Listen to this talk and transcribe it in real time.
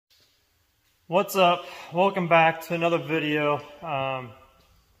What's up? Welcome back to another video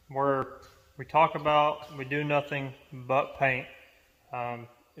where we do nothing but paint.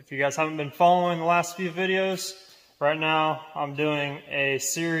 If you guys haven't been following the last few videos, right now I'm doing a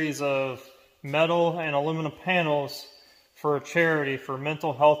series of metal and aluminum panels for a charity for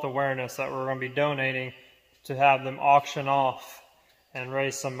mental health awareness that we're going to be donating to have them auction off and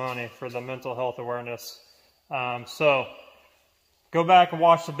raise some money for the mental health awareness. So go back and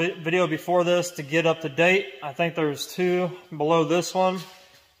watch the video before this to get up to date. I think there's two below this one.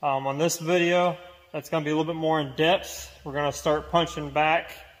 On this video, that's going to be a little bit more in depth. We're going to start punching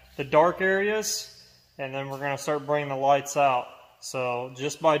back the dark areas, and then we're going to start bringing the lights out. So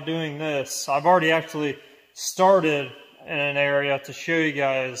just by doing this, I've already actually started in an area to show you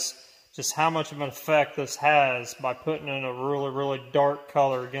guys just how much of an effect this has by putting in a really dark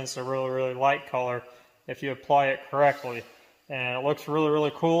color against a really light color if you apply it correctly. And it looks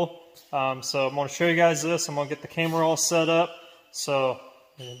really cool. So I'm going to show you guys this. I'm going to get the camera all set up. So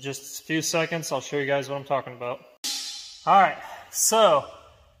in just a few seconds, I'll show you guys what I'm talking about. Alright, so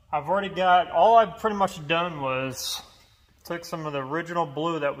I've already got, all I've pretty much done was took some of the original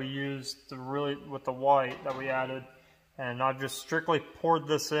blue that we used with the white that we added, and I've just strictly poured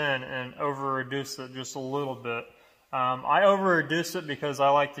this in and over-reduced it just a little bit. I over-reduce it because I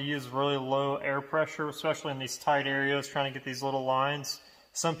like to use really low air pressure, especially in these tight areas, trying to get these little lines.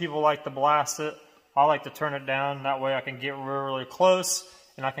 Some people like to blast it. I like to turn it down. That way I can get really close,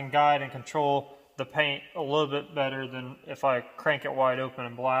 and I can guide and control the paint a little bit better than if I crank it wide open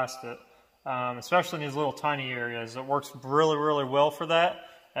and blast it. Especially in these little tiny areas. It works really well for that.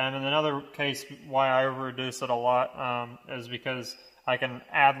 And in another case, why I over-reduce it a lot is because I can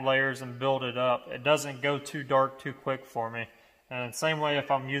add layers and build it up. It doesn't go too dark too quick for me. And same way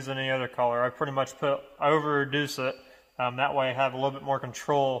if I'm using any other color, I pretty much over-reduce it. That way I have a little bit more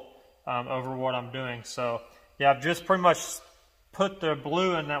control over what I'm doing. So yeah, I've just pretty much put the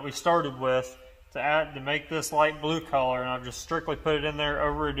blue in that we started with to make this light blue color, and I've just strictly put it in there,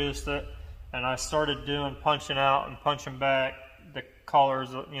 over-reduced it, and I started doing punching out and punching back the colors,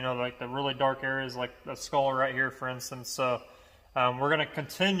 you know, like the really dark areas, like the skull right here, for instance. So we're going to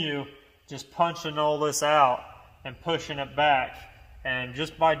continue just punching all this out and pushing it back. And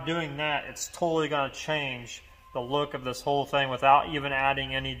just by doing that, it's totally going to change the look of this whole thing without even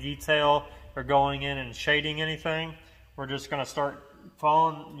adding any detail or going in and shading anything. We're just going to start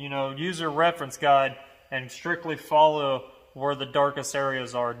following, you know, use your reference guide and strictly follow where the darkest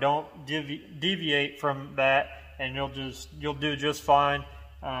areas are. Don't deviate from that, and you'll do just fine.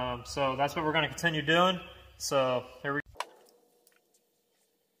 So that's what we're going to continue doing. So here we go.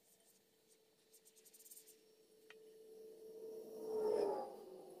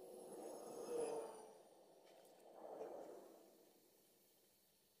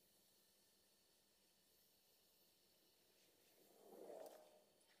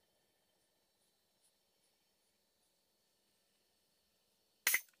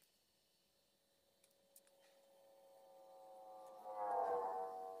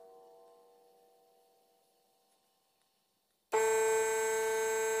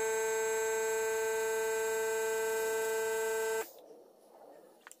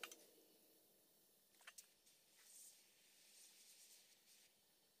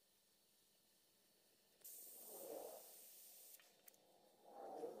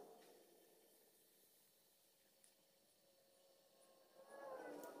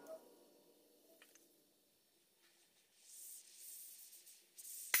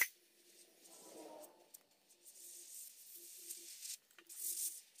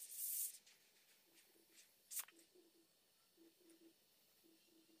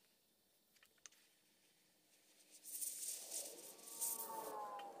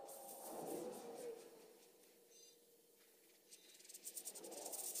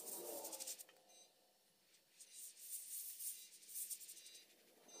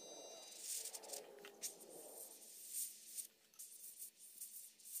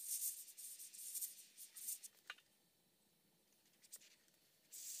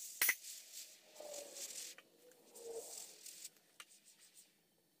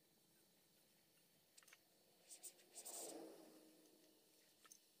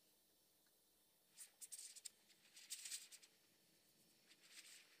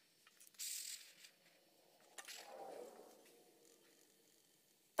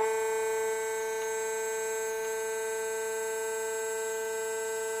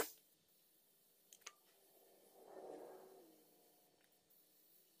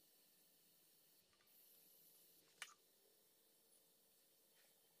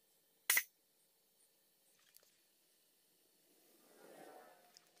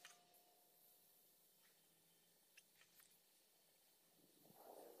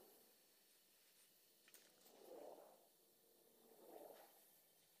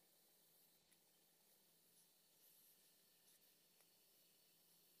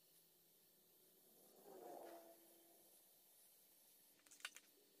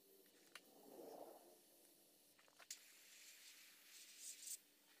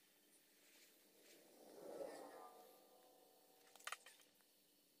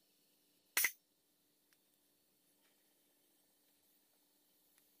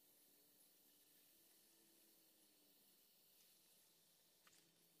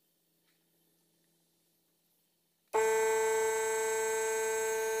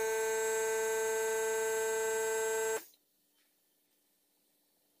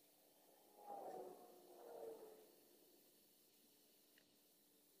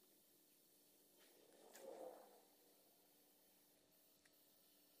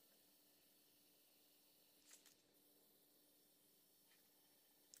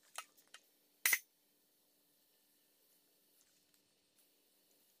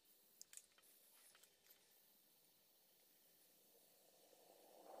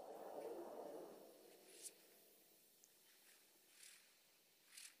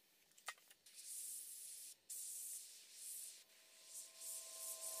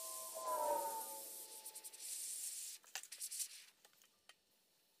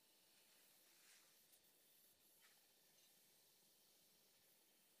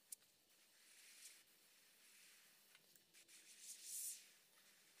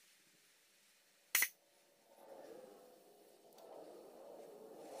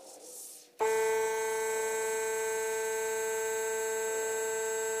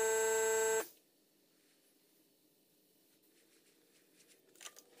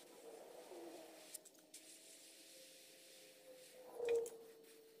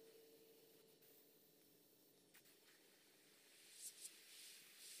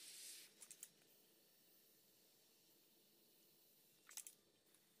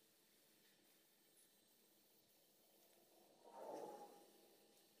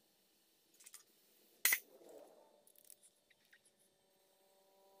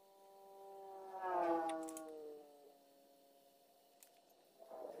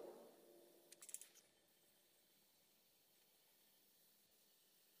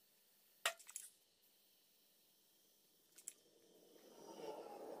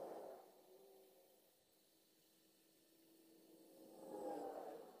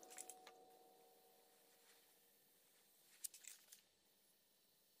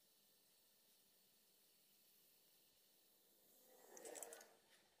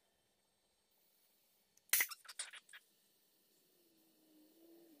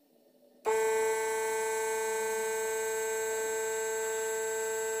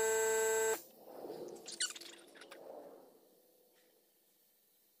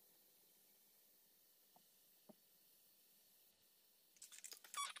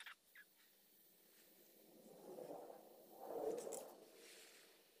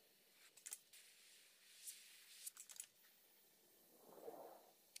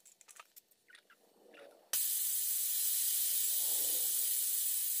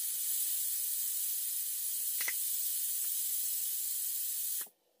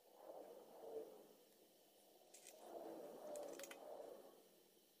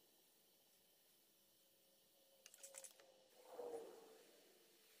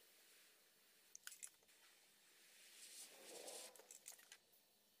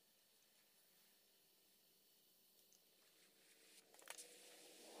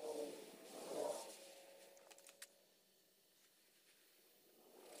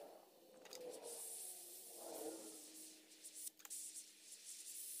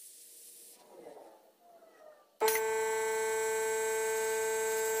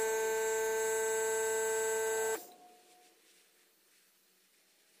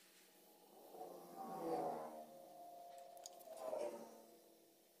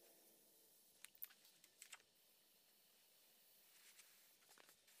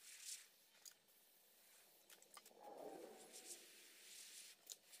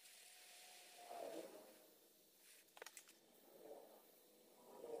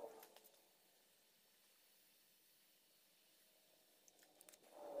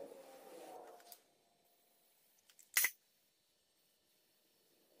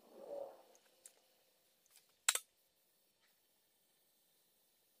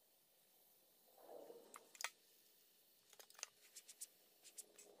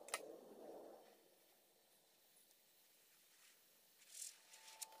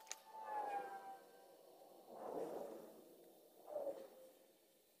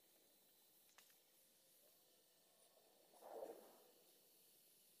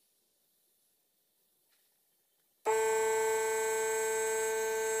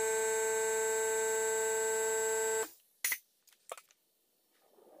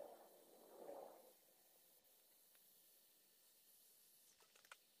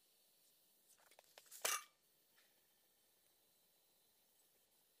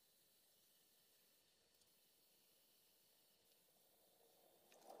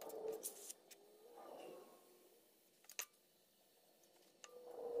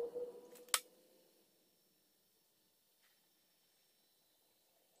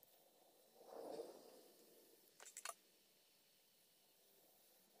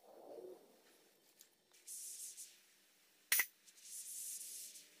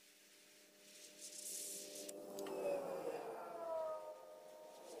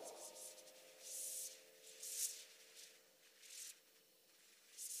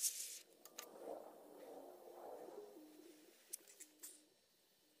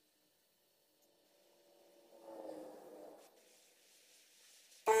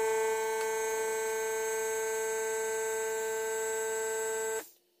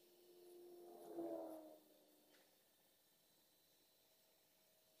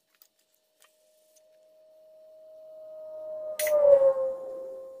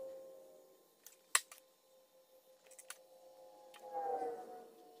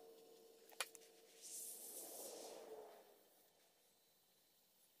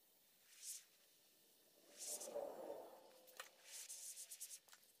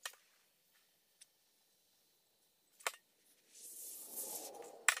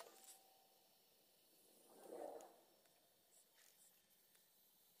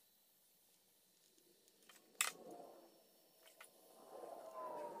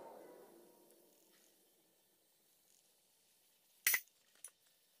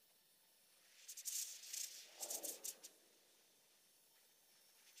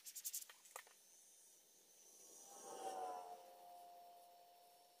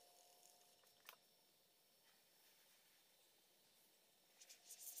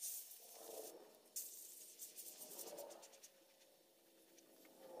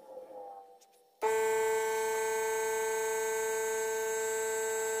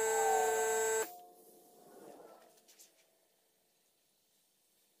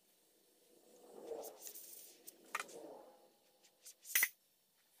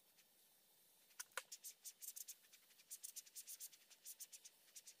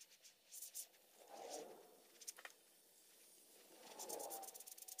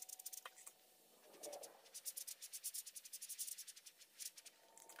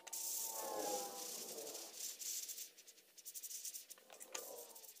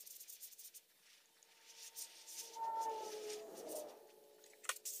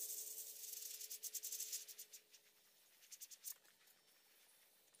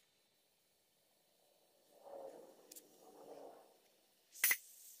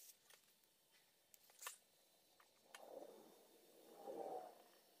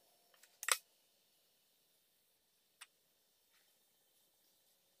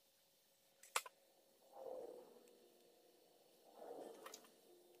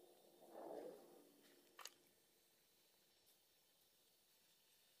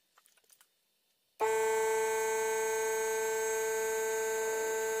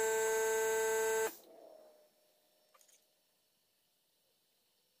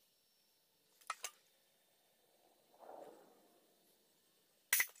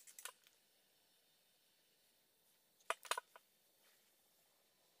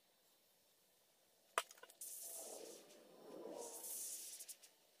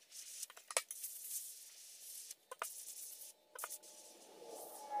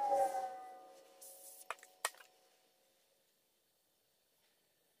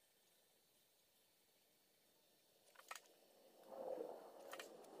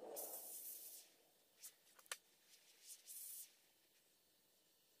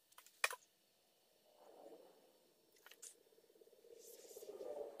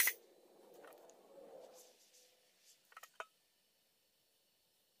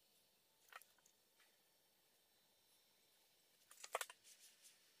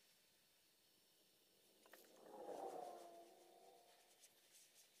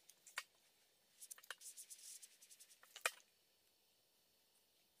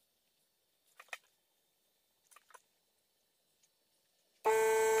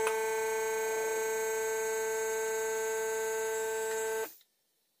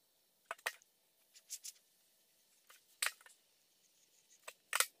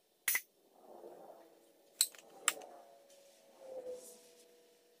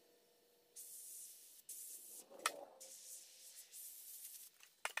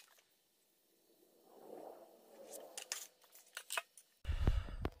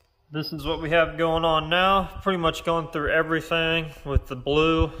 This is what we have going on now. Pretty much going through everything with the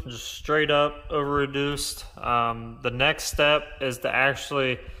blue, just straight up over reduced. The next step is to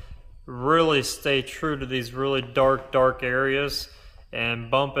actually really stay true to these really dark areas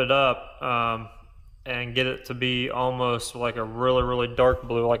and bump it up and get it to be almost like a really dark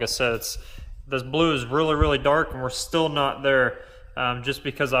blue. Like I said, this blue is really dark and we're still not there just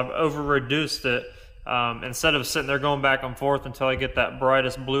because I've over reduced it. Instead of sitting there going back and forth until I get that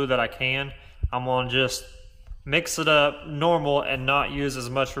brightest blue that I can, I'm going to just mix it up normal and not use as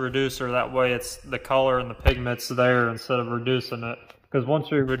much reducer. That way it's the color and the pigments there instead of reducing it. Because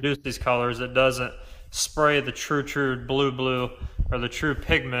once we reduce these colors, it doesn't spray the true blue or the true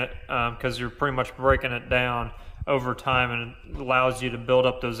pigment because you're pretty much breaking it down over time, and it allows you to build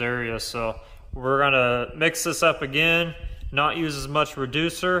up those areas. So we're going to mix this up again, not use as much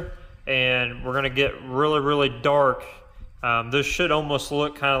reducer, and we're going to get really dark. This should almost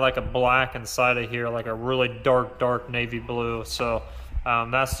look kind of like a black inside of here, like a really dark navy blue. So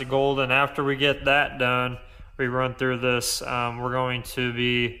that's the goal. And after we get that done, we run through this, we're going to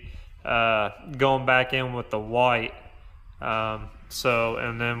be going back in with the white. And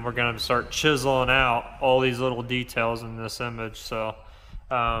then we're going to start chiseling out all these little details in this image. So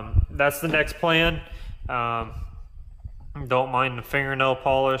that's the next plan. Don't mind the fingernail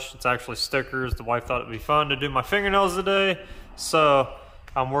polish. It's actually stickers. The wife thought it'd be fun to do my fingernails today, so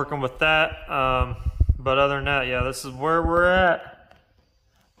I'm working with that. But other than that, yeah, this is where we're at.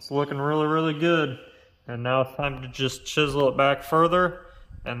 It's looking really good. And now it's time to just chisel it back further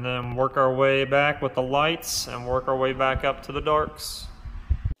and then work our way back with the lights and work our way back up to the darks.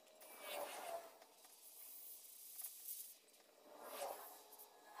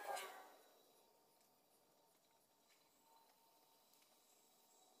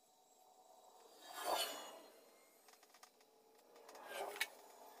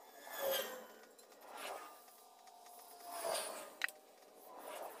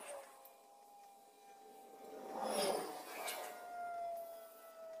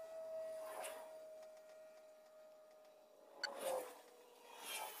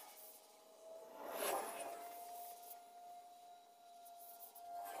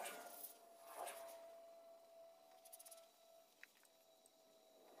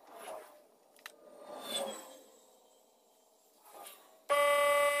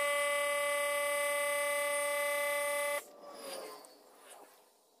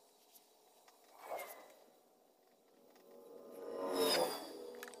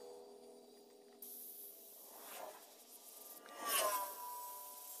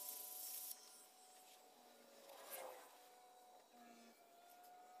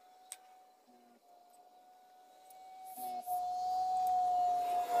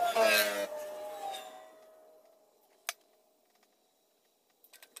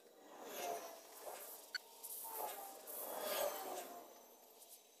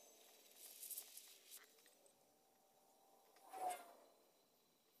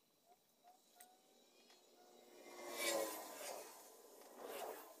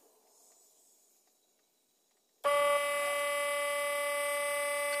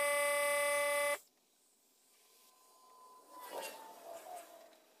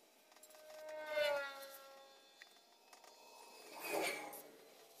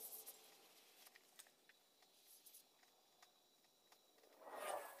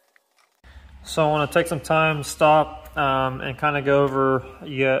 So I want to take some time, stop, and kind of go over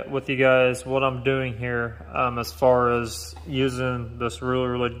with you guys what I'm doing here as far as using this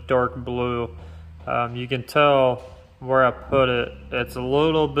really dark blue. You can tell where I put it. It's a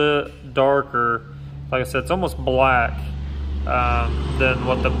little bit darker. Like I said, it's almost black than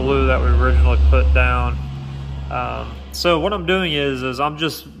what the blue that we originally put down. So what I'm doing is I'm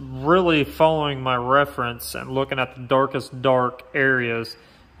just really following my reference and looking at the darkest dark areas.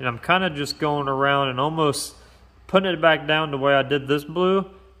 And I'm kind of just going around and almost putting it back down the way I did this blue,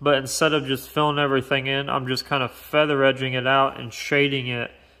 but instead of just filling everything in, I'm just kind of feather edging it out and shading it.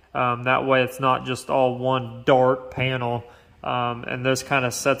 That way it's not just all one dark panel. And this kind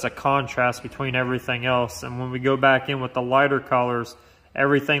of sets a contrast between everything else. And when we go back in with the lighter colors,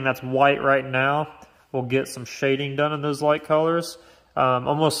 everything that's white right now will get some shading done in those light colors.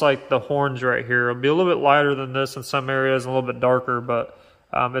 Almost like the horns right here. It'll be a little bit lighter than this in some areas, a little bit darker, but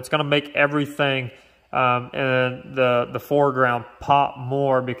it's going to make everything in the foreground pop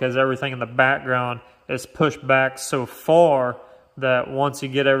more because everything in the background is pushed back so far that once you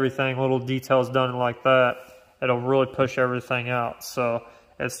get everything, little details done like that, it'll really push everything out. So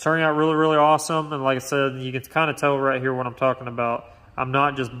it's turning out really awesome. And like I said, you can kind of tell right here what I'm talking about. I'm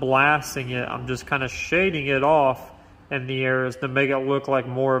not just blasting it, I'm just kind of shading it off in the areas to make it look like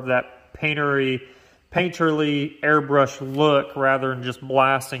more of that painterly airbrush look rather than just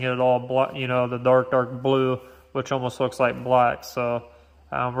blasting it all, you know, the dark blue, which almost looks like black. So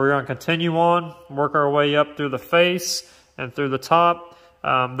we're going to continue on, work our way up through the face and through the top.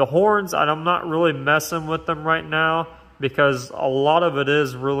 The horns, I'm not really messing with them right now because a lot of it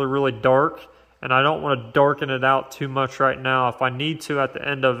is really dark, and I don't want to darken it out too much right now. If I need to at the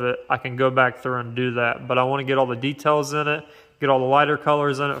end of it, I can go back through and do that, but I want to get all the details in it, get all the lighter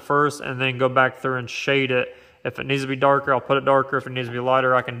colors in it first, and then go back through and shade it. If it needs to be darker, I'll put it darker. If it needs to be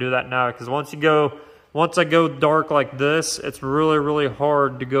lighter, I can do that now, because once I go dark like this, it's really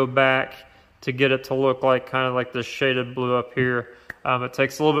hard to go back to get it to look like kind of like this shaded blue up here. It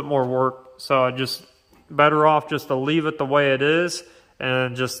takes a little bit more work, so I just better off just to leave it the way it is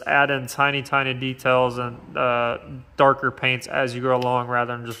and just add in tiny details and darker paints as you go along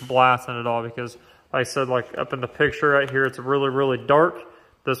rather than just blasting it all, because like I said, like up in the picture right here, it's really dark.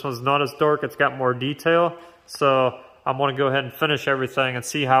 This one's not as dark, it's got more detail. So I'm going to go ahead and finish everything and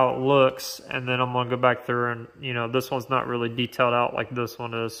see how it looks, and then I'm going to go back through and, you know, this one's not really detailed out like this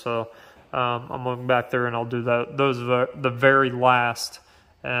one is, so I'm going to go back there and I'll do the very last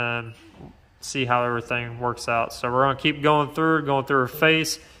and see how everything works out. So we're going to keep going through her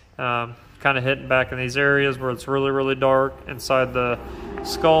face, kind of hitting back in these areas where it's really dark, inside the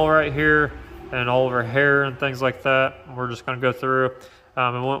skull right here and all of her hair and things like that. We're just going to go through.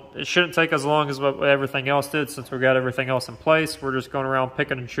 It shouldn't take as long as what everything else did, since we got everything else in place. We're just going around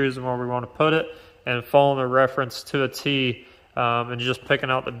picking and choosing where we want to put it and following the reference to a T, and just picking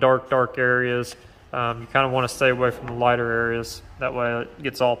out the dark areas. You kind of want to stay away from the lighter areas. That way it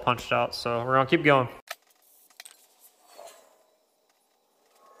gets all punched out. So we're going to keep going.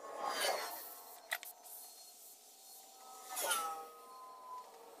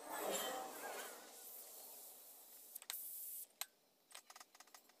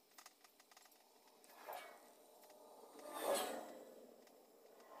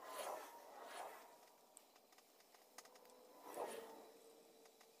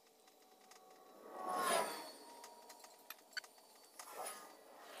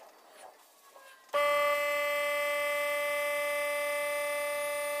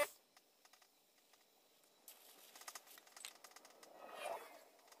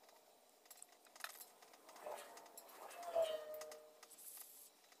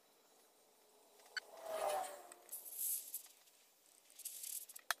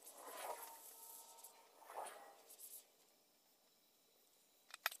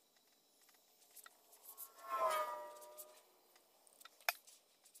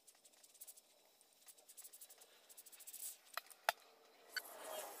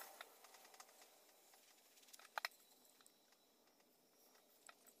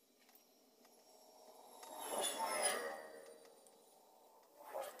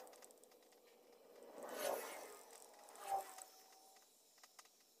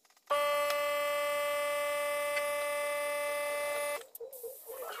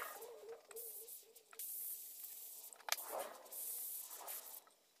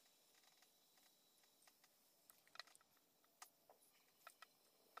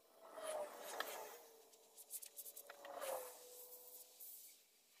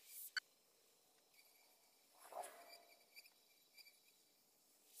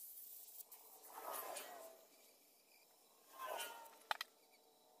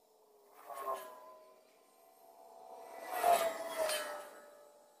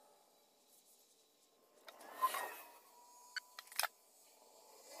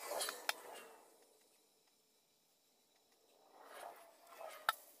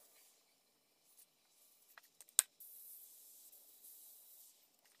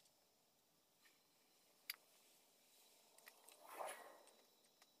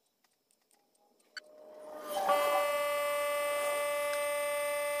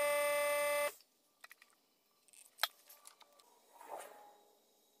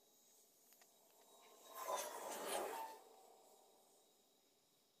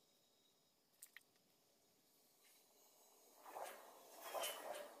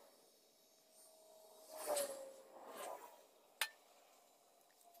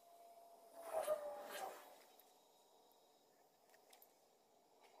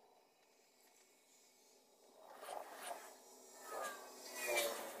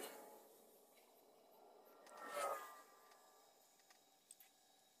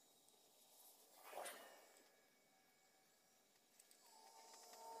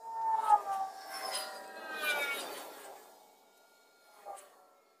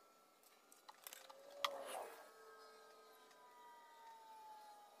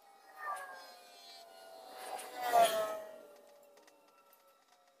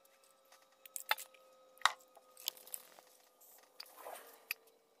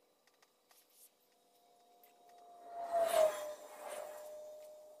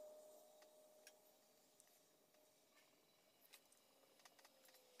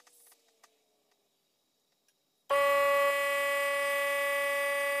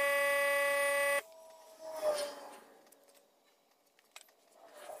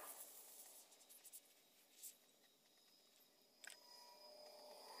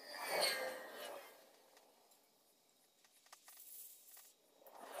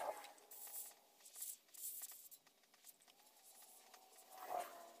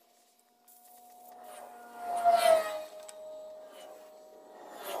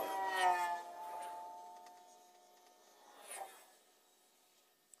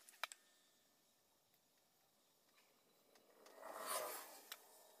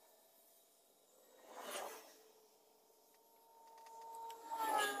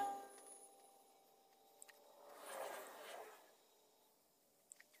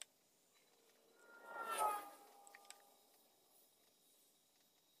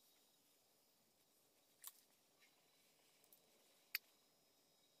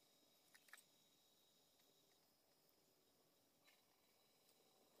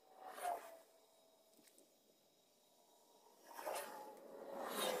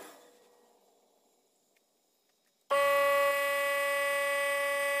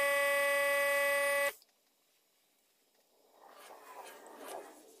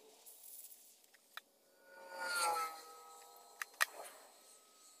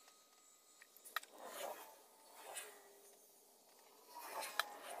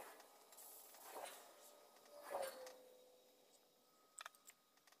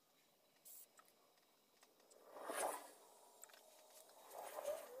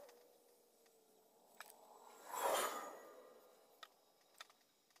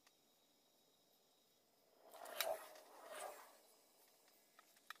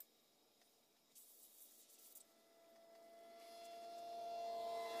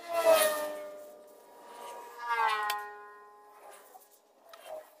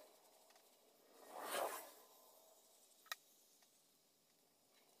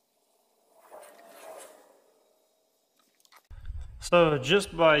 So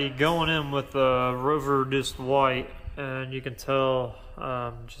just by going in with the rover reduced white, and you can tell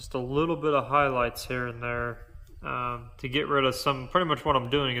just a little bit of highlights here and there to get rid of some, pretty much what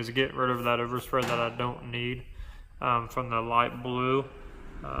I'm doing is get rid of that overspray that I don't need from the light blue.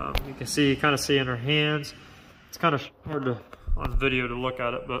 You can see, kind of see in her hands. It's kind of hard to, on video to look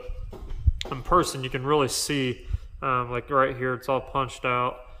at it, but in person you can really see, like right here, it's all punched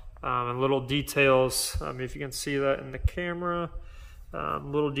out, and little details. If you can see that in the camera,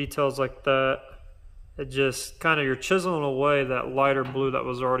 little details like that. It just kind of, you're chiseling away that lighter blue that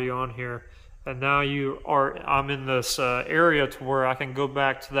was already on here, and now I'm in this area to where I can go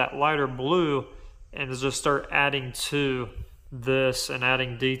back to that lighter blue and just start adding to this and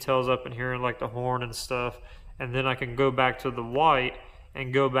adding details up in here, like the horn and stuff. And then I can go back to the white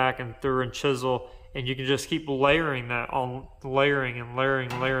and go back and through and chisel, and you can just keep layering that on, layering and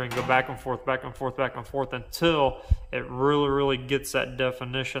layering and layering, go back and forth, back and forth, back and forth, until it really gets that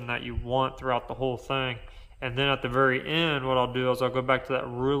definition that you want throughout the whole thing. And then at the very end, what I'll do is I'll go back to that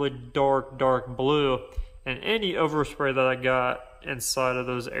really dark blue, and any overspray that I got inside of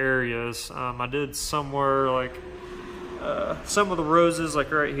those areas. I did somewhere like some of the roses,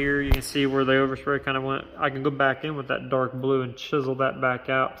 like right here, you can see where the overspray kind of went. I can go back in with that dark blue and chisel that back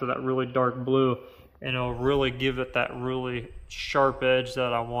out to that really dark blue, and it'll really give it that really sharp edge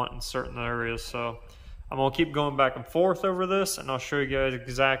that I want in certain areas. So I'm gonna keep going back and forth over this, and I'll show you guys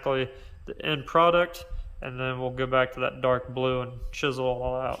exactly the end product, and then we'll go back to that dark blue and chisel it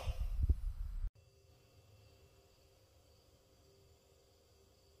all out.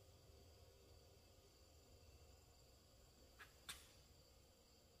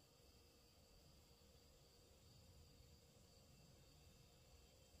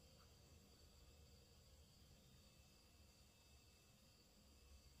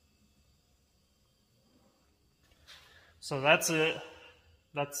 So that's it.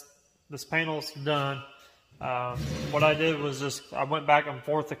 This panel's done. What I did was I went back and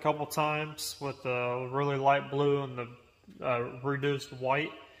forth a couple times with the really light blue and the reduced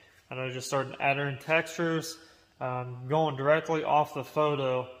white, and I just started adding textures, going directly off the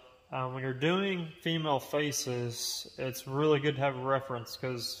photo. When you're doing female faces, it's really good to have a reference,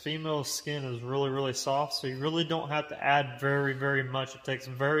 because female skin is really soft, so you really don't have to add very much. It takes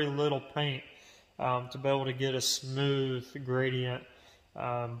very little paint to be able to get a smooth gradient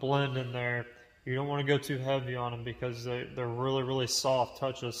blend in there. You don't want to go too heavy on them because they're really soft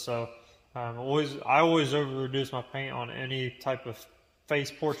touches. So I always over reduce my paint on any type of face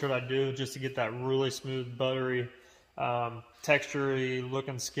portrait I do, just to get that really smooth, buttery, textury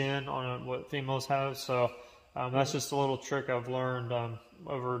looking skin on what females have. So that's just a little trick I've learned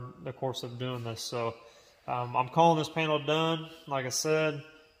over the course of doing this. So I'm calling this panel done. Like I said,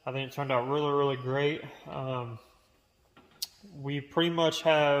 I think it turned out really great. We pretty much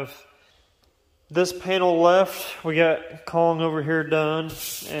have this panel left. We got calling over here done,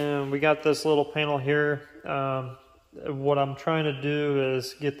 and we got this little panel here. What I'm trying to do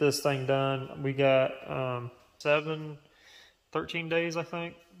is get this thing done. We got 13 days, I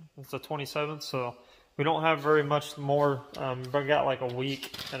think. It's the 27th, so we don't have very much more, but we got like a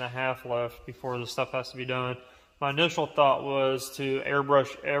week and a half left before the stuff has to be done. My initial thought was to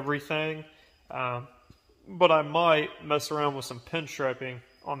airbrush everything, but I might mess around with some pinstriping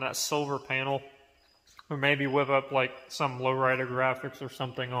on that silver panel, or maybe whip up like some lowrider graphics or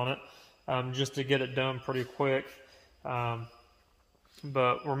something on it, just to get it done pretty quick. But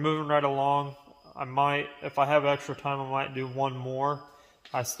we're moving right along. I might, if I have extra time, I might do one more.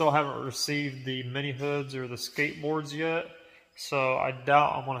 I still haven't received the mini hoods or the skateboards yet, so I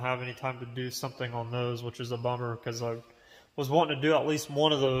doubt I'm going to have any time to do something on those, which is a bummer, because I was wanting to do at least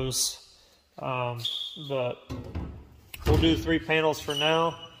one of those. But we'll do 3 panels for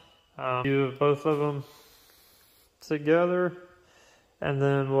now. Do both of them together, and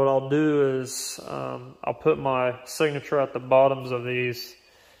then what I'll do is I'll put my signature at the bottoms of these,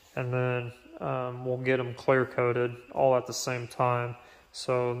 and then we'll get them clear coated all at the same time.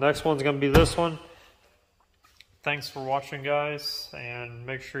 So next one's going to be this one. Thanks for watching, guys, and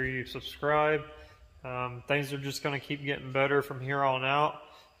make sure you subscribe. Things are just going to keep getting better from here on out.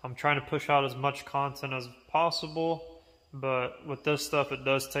 I'm trying to push out as much content as possible, but with this stuff, it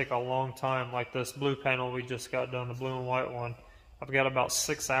does take a long time. Like this blue panel we just got done, the blue and white one, I've got about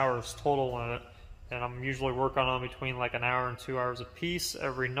 6 hours total in it, and I'm usually working on between like an hour and 2 hours a piece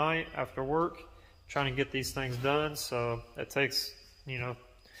every night after work, trying to get these things done. So it takes,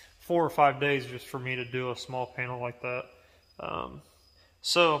 4 or 5 days just for me to do a small panel like that.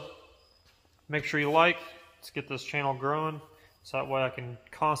 So make sure you like. Let's get this channel growing, so that way I can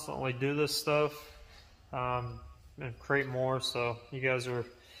constantly do this stuff. and create more, so you guys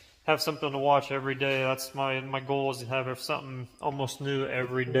have something to watch every day. That's my goal, is to have something almost new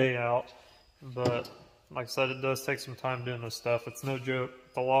every day out. But like I said, it does take some time doing this stuff. It's no joke.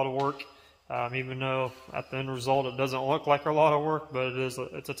 It's a lot of work. Even though at the end result it doesn't look like a lot of work, but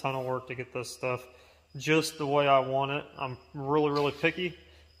it's a ton of work to get this stuff just the way I want it. I'm really picky,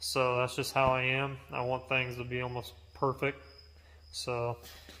 so that's just how I am. I want things to be almost perfect. So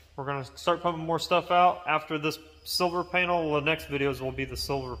we're gonna start pumping more stuff out after this silver panel. The next videos will be the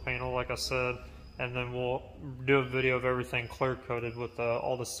silver panel, like I said, and then we'll do a video of everything clear coated with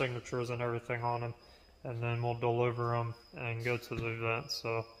all the signatures and everything on them, and then we'll deliver them and go to the event.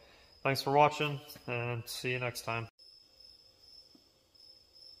 So thanks for watching, and see you next time.